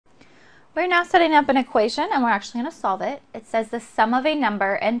We're now setting up an equation and we're actually going to solve it. It says the sum of a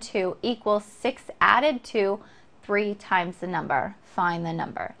number and 2 equals 6 added to 3 times the number. Find the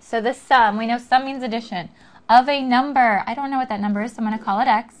number. So the sum, we know sum means addition, of a number, I don't know what that number is, so I'm going to call it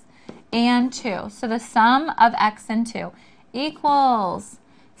x, and 2. So the sum of x and 2 equals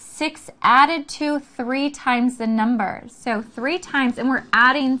 6 added to 3 times the number. So 3 times, and we're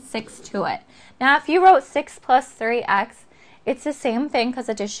adding 6 to it. Now if you wrote 6 plus 3x, it's the same thing because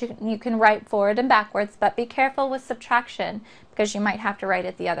addition you can write forward and backwards, but be careful with subtraction because you might have to write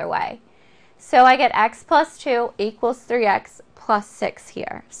it the other way. So I get x plus 2 equals 3x plus 6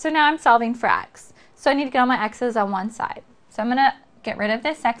 here. So now I'm solving for x. So I need to get all my x's on one side. So I'm going to get rid of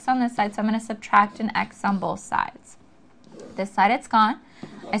this x on this side, so I'm going to subtract an x on both sides. This side it's gone.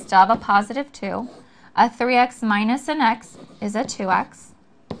 I still have a positive 2. A 3x minus an x is a 2x.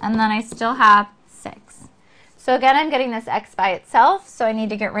 And then I still have 6. So again, I'm getting this x by itself, so I need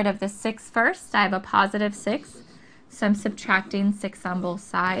to get rid of the 6 first. I have a positive 6, so I'm subtracting 6 on both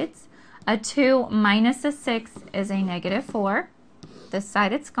sides. A 2 minus a 6 is a negative 4. This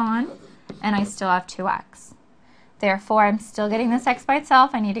side it's gone, and I still have 2x. Therefore, I'm still getting this x by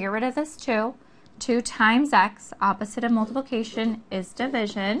itself. I need to get rid of this 2. 2 times x, opposite of multiplication, is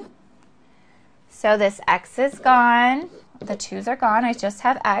division. So this x is gone. The 2's are gone. I just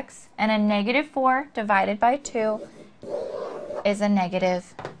have x. And a negative 4 divided by 2 is a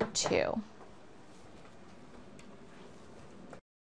negative 2.